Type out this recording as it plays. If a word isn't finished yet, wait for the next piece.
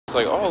It's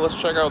like, oh, let's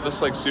check out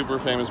this like super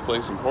famous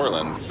place in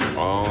Portland.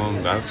 Oh,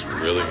 that's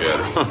really good.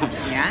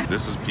 Yeah?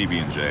 This is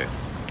PB&J.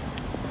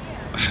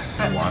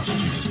 Watch it,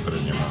 you just put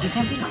it in your mouth. You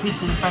can't put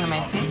pizza in front of my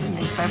face and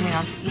expect me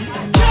not to eat it.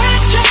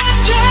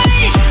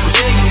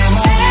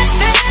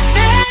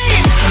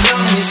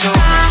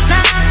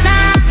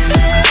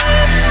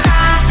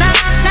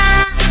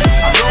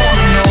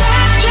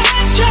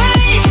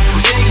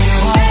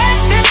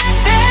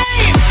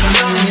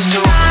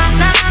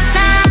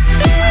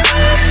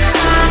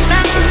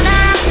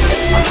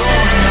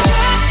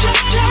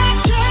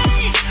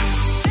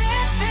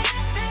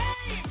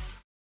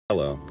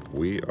 Hello,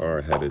 we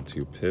are headed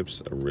to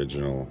Pip's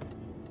Original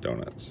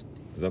Donuts.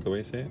 Is that the way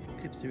you say it?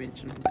 Pip's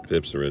Original.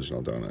 Pip's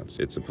Original Donuts.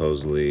 It's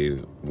supposedly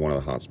one of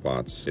the hot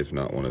spots, if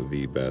not one of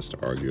the best,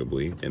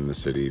 arguably, in the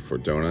city for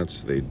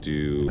donuts. They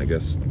do, I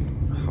guess,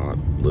 hot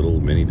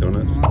little mini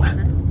donuts.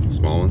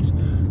 Small ones.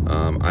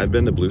 I've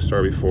been to Blue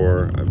Star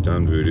before. I've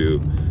done Voodoo,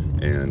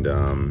 and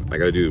I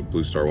gotta do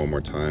Blue Star one more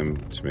time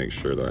to make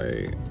sure that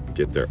I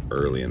get there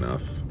early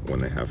enough when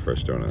they have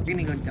fresh donuts. We're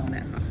gonna go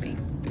donut hopping.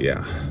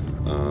 Yeah.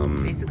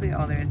 Basically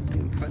all there is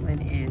in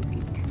Portland is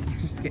eat.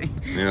 Just kidding.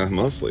 Yeah,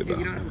 mostly though. If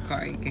you don't have a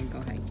car, you can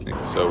go hiking.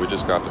 So we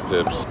just got to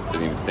Pip's.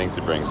 Didn't even think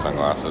to bring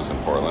sunglasses in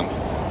Portland.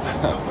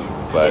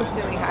 But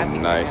it's a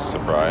nice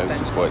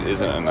surprise. What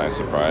isn't a nice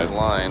surprise?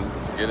 Line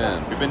to get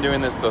in. We've been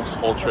doing this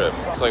whole trip.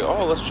 It's like,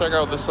 oh, let's check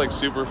out this like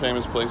super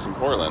famous place in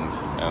Portland.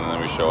 And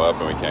then we show up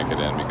and we can't get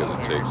in because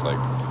it takes like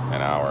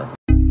an hour.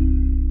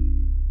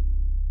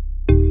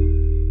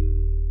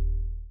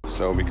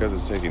 So because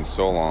it's taking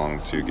so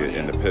long to get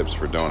into Pip's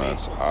for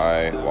donuts,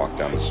 I walked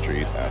down the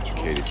street after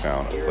Katie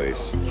found a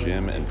place,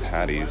 Jim and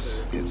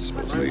Patty's. It's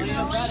supposed to be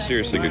some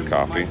seriously good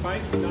coffee.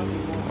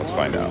 Let's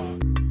find out.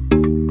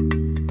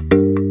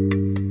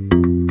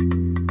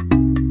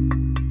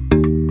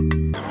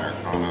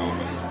 Americano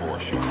and 4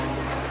 shots.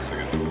 So I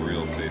get the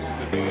real taste of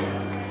the bean.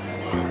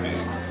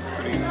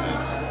 Pretty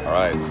intense. All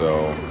right,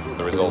 so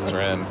the results are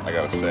in. I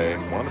gotta say,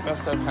 one of the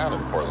best I've had in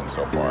Portland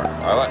so far.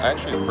 I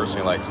actually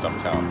personally like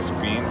Stumptown. This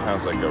bean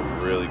has like a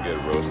really good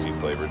roasty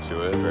flavor to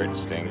it, very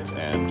distinct,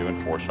 and doing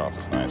 4 shots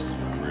is nice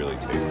because you can really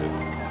taste it.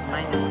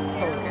 Mine is so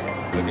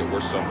good. Look at,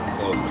 we're so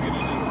close to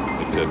getting in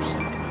the Pip's.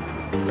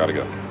 Gotta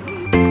go.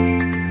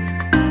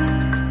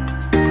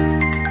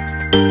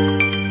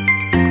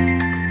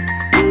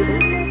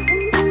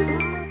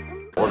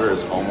 Order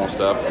is almost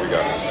up. We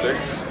got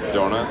 6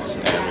 donuts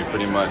and we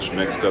pretty much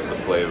mixed up the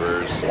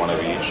flavors, 1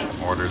 of each.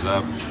 Orders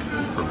up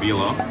for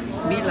Bilo.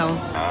 Bilo.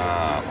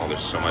 Ah, oh,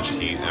 there's so much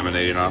heat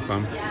emanating off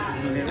them.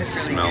 They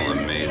smell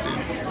amazing.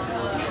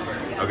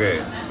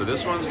 Okay, so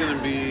this one's gonna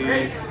be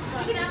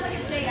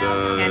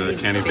the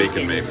candy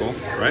bacon maple,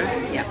 right?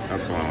 Yep.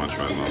 That's the one I want to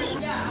try the most.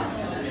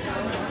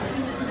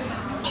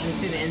 Let's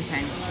see the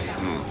inside.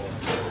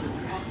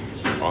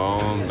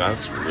 Oh,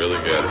 that's really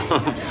good.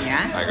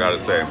 Yeah? I gotta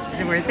say. Is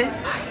it worth it?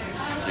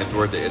 It's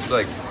worth it. It's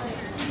like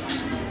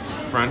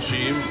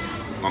crunchy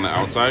on the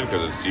outside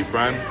because it's deep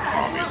fried,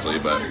 obviously,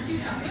 but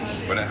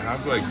it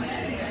has like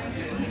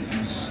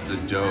the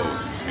dough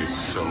tastes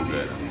so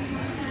good.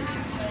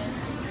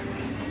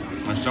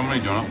 There's so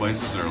many donut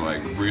places that are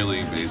like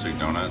really basic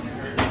donut,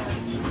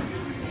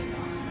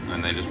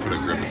 and they just put a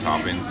grip of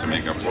toppings to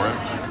make up for it.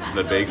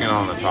 The bacon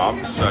on the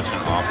top, such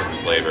an awesome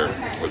flavor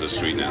with the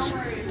sweetness.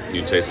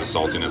 You taste the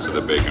saltiness of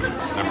the bacon.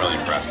 I'm really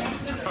impressed.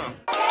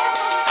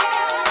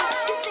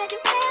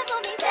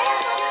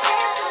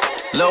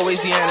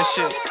 Louisiana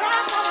shit.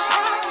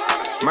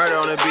 Murder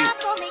on the beat.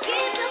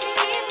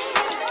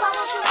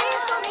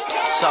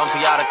 Something for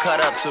y'all to cut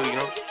up to, you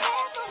know?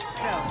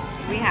 So,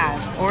 we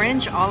have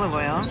orange olive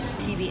oil,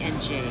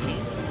 PB&J.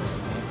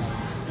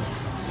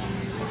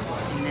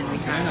 And then we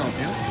have...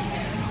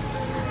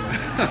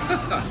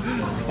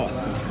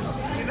 awesome.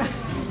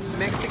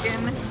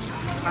 Mexican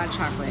hot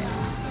chocolate.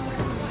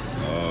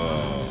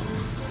 Oh.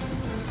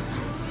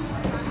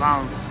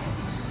 Wow.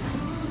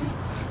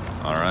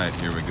 All right,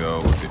 here we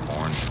go with the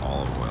orange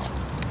olive oil.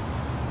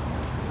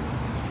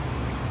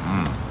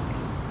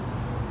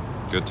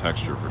 Good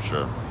texture for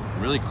sure.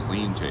 Really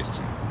clean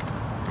tasting.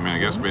 I mean, I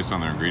guess based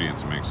on their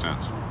ingredients, it makes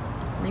sense.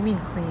 What do you mean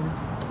clean?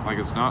 Like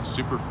it's not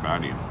super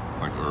fatty,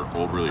 like or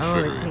overly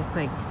sugary. Oh, it tastes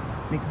like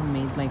they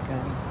made like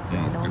a.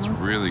 It's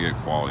really good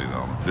quality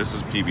though. This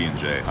is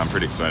PB&J. I'm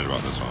pretty excited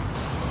about this one.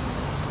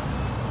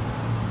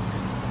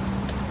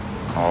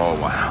 Oh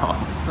wow.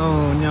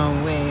 Oh no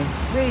way!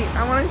 Wait,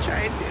 I want to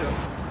try it too.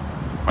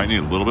 Might need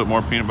a little bit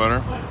more peanut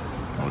butter.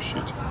 Oh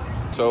shoot.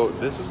 So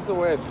this is the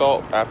way I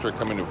felt after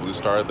coming to Blue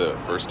Star the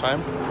first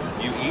time.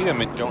 You eat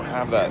them and don't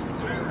have that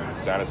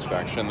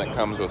satisfaction that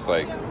comes with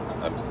like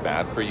a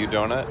bad for you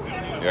donut.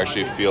 You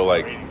actually feel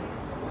like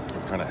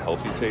it's kind of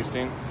healthy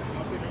tasting.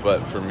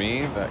 But for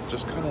me, that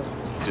just kind of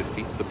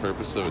defeats the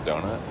purpose of a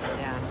donut.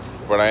 Yeah.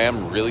 But I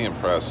am really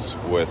impressed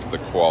with the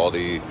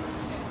quality,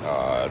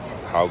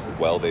 how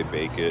well they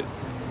bake it,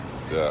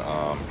 the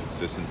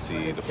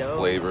consistency, the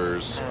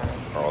flavors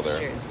are all there.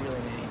 The texture is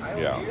really nice.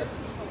 Yeah.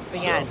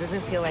 But yeah, it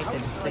doesn't feel like a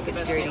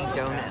dirty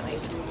donut.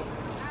 Like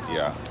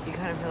yeah. you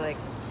kind of feel like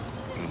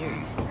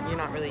you're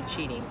not really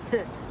cheating.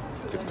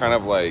 It's kind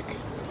of like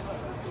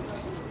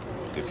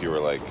if you were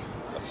like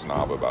a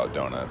snob about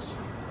donuts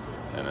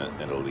and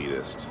an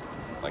elitist.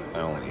 Like,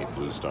 I only eat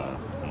Blue Star.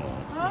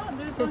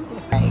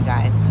 Alright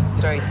guys,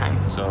 story time.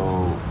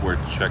 So we're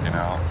checking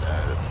out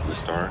at Blue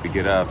Star. We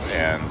get up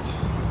and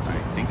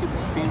I think it's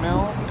a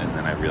female, and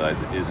then I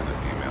realize it isn't a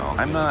female.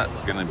 I'm not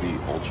gonna be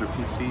ultra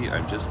PC,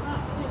 I'm just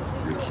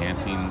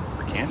recanting?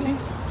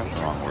 That's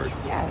the wrong word.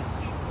 Yeah.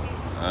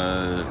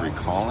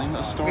 Recalling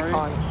a story?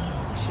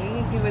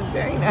 He was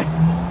very nice.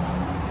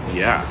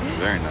 Yeah,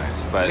 very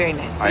nice. But very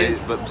nice.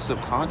 But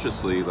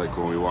subconsciously, like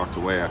when we walked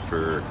away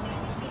after,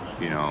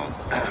 you know,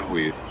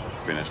 we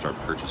finished our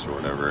purchase or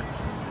whatever,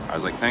 I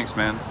was like, thanks,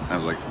 man. And I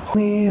was like,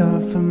 we are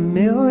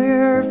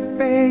familiar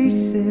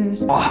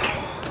faces.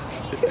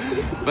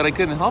 But I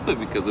couldn't help it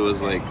because it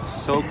was like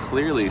so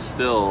clearly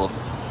still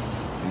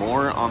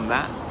more on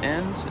that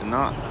end and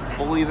not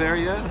fully there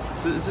yet.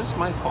 So is this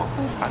my fault?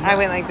 I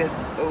went like this.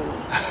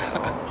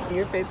 Oh.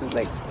 Your face was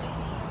like.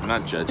 I'm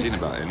not judging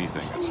about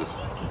anything. It's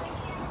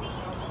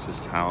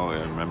just how I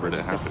remembered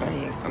it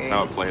happening. That's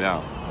how it played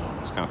out.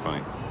 It's kind of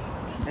funny.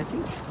 That's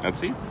it.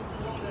 That's it.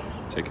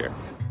 Take care.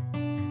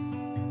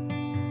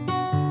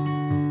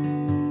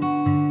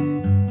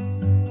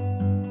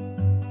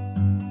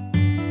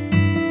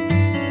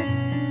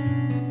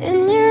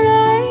 In your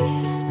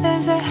eyes,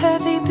 there's a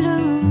heavy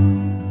blue.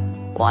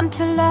 One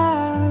to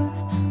love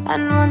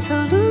and one to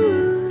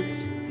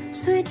lose.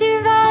 Sweet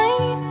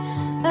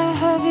divine, the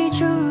heavy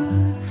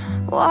truth.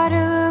 Water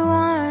or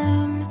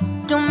wine,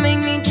 don't make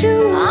me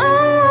choose. I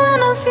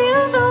wanna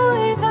feel the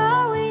way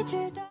that we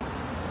did.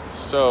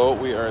 So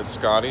we are at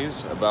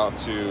Scotty's, about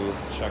to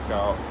check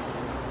out.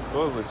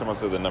 Supposedly someone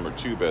said the number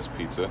 2 best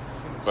pizza,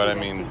 but I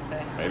mean,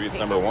 maybe it's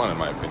number 1 in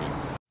my opinion.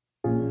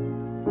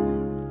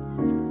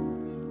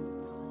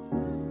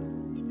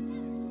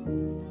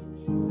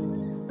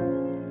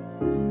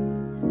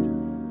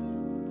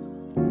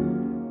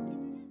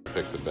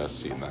 Pick the best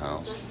seat in the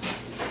house.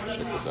 Check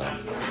this out.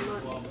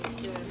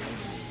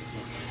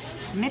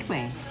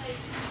 Midway.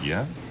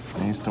 Yeah.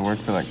 I used to work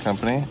for that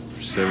company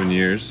for 7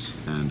 years,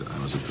 and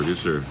I was a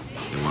producer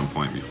at one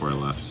point before I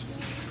left.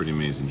 Pretty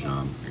amazing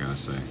job, I gotta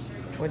say.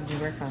 What did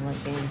you work on?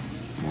 What games?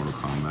 Mortal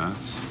Kombat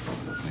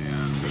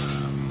and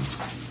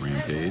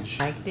Rampage.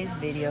 Like this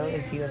video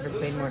if you ever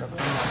played Mortal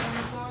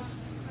Kombat.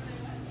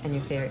 And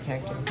your favorite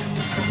character.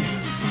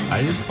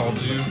 I just told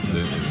you that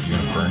if you're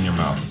gonna burn your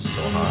mouth, it's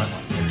so hot,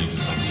 and you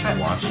just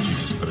watch it, you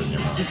just put it in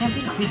your mouth. You can't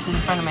put pizza in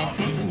front of my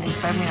face and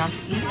expect me not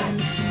to eat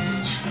it.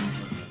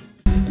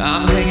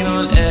 I'm hanging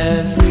on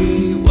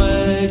every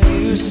word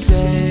you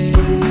say,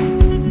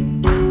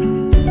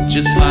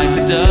 just like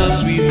the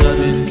doves we love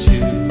into.